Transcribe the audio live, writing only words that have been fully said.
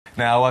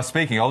Now,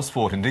 speaking of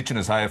sport,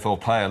 Indigenous AFL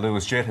player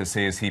Jetta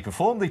says he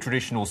performed the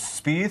traditional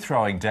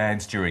spear-throwing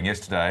dance during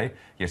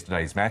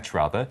yesterday's match.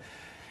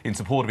 In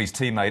support of his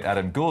teammate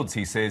Adam Goods,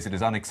 he says it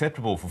is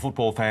unacceptable for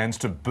football fans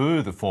to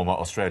boo the former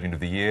Australian of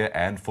the Year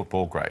and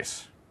football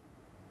great.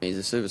 He's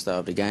a superstar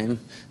of the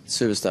game,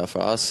 superstar for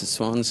us as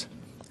Swans,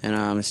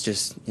 and it's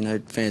just,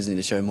 fans need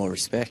to show more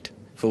respect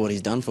for what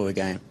he's done for the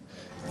game.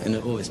 And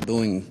all this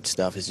booing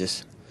stuff is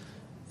just,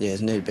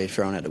 it needs to be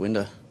thrown out the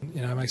window.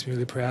 It makes me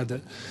really proud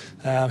that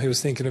he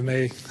was thinking of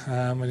me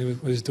when he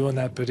was doing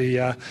that, but he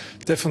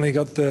definitely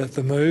got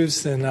the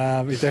moves, and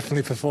he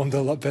definitely performed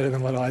a lot better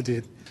than what I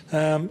did.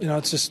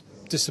 It's just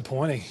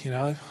disappointing.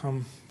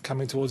 I'm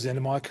coming towards the end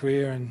of my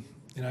career, and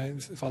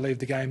if I leave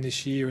the game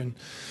this year, and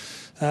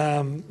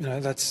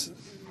that's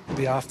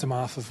the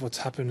aftermath of what's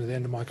happened at the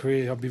end of my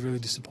career, I'll be really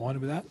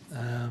disappointed with that.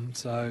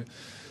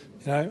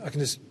 I can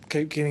just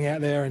keep getting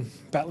out there and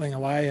battling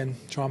away and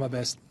try my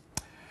best.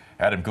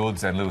 Adam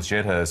Goods and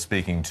Jetta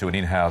speaking to an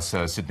in-house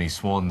Sydney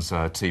Swans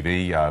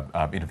TV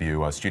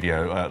interview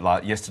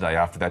studio yesterday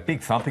after that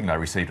big thumping they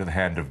received at the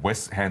hands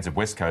of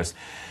West Coast.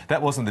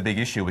 That wasn't the big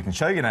issue. We can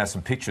show you now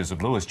some pictures of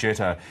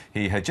Jetta.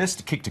 He had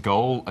just kicked a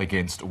goal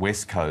against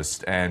West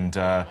Coast and,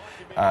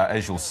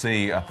 as you'll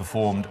see,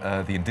 performed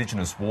the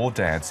Indigenous war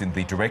dance in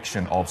the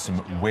direction of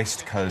some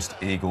West Coast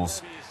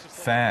Eagles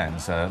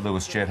fans.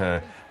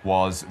 Jetta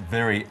was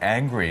very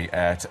angry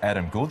at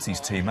Adam Goods,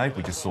 his teammate.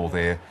 We just saw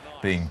there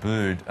being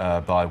booed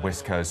by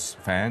West Coast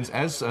fans,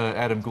 as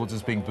Adam Goods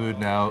is being booed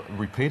now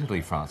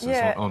repeatedly, Francis,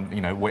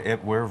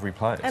 wherever he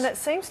plays. And it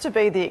seems to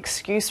be the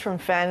excuse from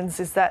fans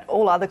is that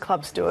all other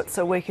clubs do it,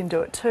 so we can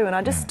do it too. And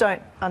I just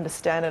don't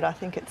understand it. I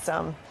think it's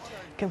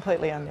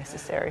completely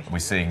unnecessary. We're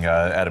seeing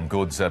Adam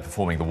Goods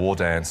performing the war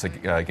dance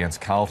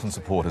against Carlton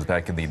supporters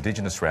back in the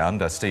Indigenous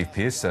round. Steve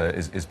Pearce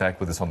is back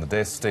with us on the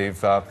desk.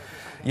 Steve,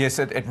 yes,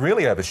 it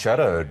really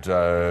overshadowed,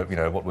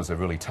 what was a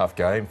really tough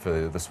game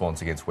for the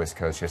Swans against West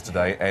Coast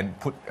yesterday, and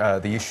put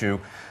the issue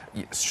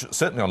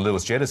certainly on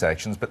Jetta's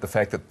actions, but the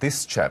fact that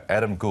this chap,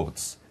 Adam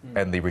Goods,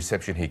 and the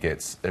reception he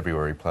gets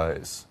everywhere he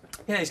plays.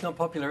 Yeah, he's not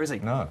popular, is he?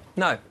 No.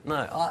 No.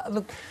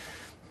 Look,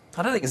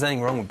 I don't think there's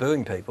anything wrong with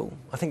booing people.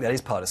 I think that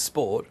is part of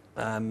sport.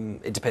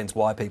 It depends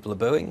why people are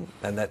booing,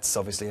 and that's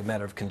obviously a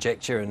matter of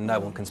conjecture, and no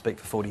one can speak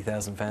for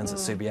 40,000 fans at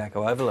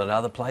Subiaco Oval and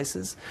other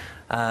places.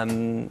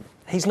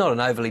 He's not an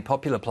overly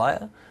popular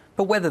player,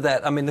 but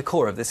the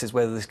core of this is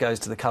whether this goes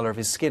to the colour of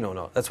his skin or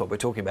not. That's what we're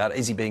talking about.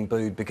 Is he being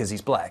booed because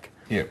he's black?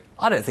 Yeah.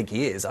 I don't think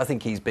he is. I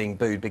think he's being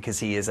booed because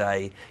he is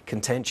a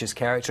contentious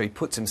character. He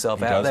puts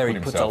himself out there. He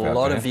puts a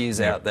lot of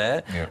views out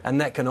there, and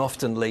that can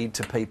often lead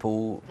to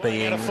people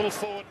being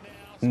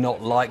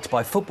not liked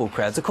by football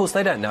crowds. Of course,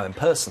 they don't know him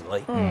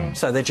personally,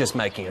 so they're just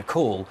making a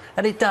call.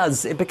 And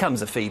it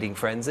becomes a feeding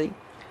frenzy.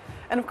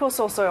 And of course,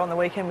 also on the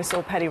weekend, we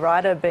saw Paddy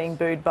Ryder being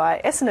booed by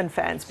Essendon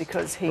fans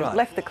because he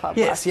left the club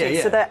last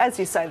year. So as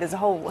you say, there's a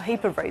whole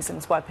heap of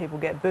reasons why people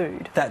get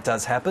booed. That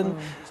does happen.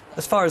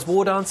 As far as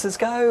war dances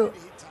go,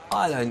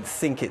 I don't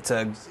think it's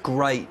a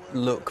great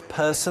look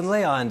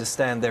personally. I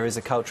understand there is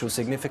a cultural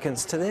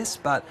significance to this,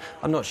 but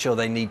I'm not sure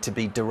they need to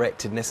be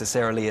directed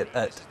necessarily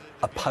at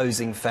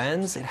opposing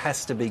fans. It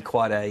has to be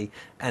quite a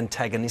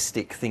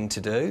antagonistic thing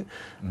to do.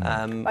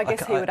 I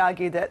guess he would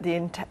argue that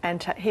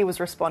he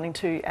was responding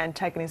to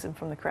antagonism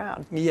from the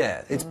crowd.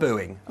 Yeah, it's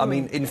booing. I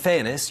mean, in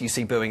fairness, you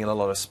see booing in a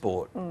lot of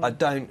sport.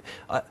 I'm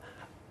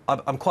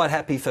quite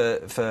happy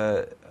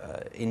for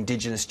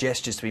Indigenous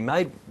gestures to be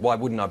made. Why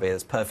wouldn't I be?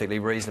 It's perfectly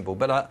reasonable.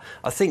 But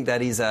I think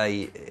that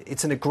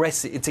it's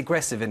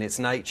aggressive in its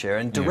nature,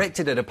 and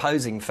directed at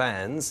opposing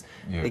fans,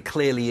 it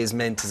clearly is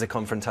meant as a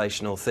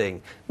confrontational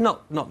thing.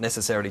 Not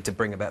necessarily to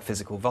bring about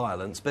physical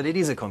violence, but it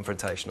is a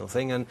confrontational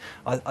thing, and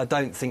I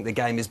don't think the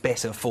game is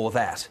better for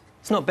that.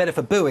 It's not better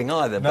for booing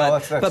either,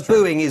 but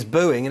booing is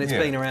booing, and it's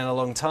been around a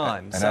long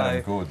time. And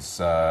Adam Goods,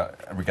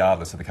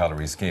 regardless of the colour of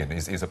his skin,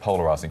 is a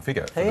polarising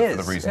figure for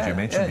the reasons you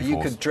mentioned before.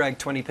 You could drag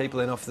 20 people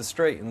in off the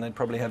street and they'd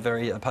probably have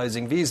very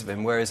opposing views of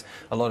him, whereas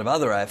a lot of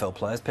other AFL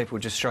players, people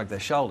would just shrug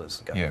their shoulders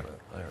and go,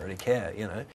 I don't really care,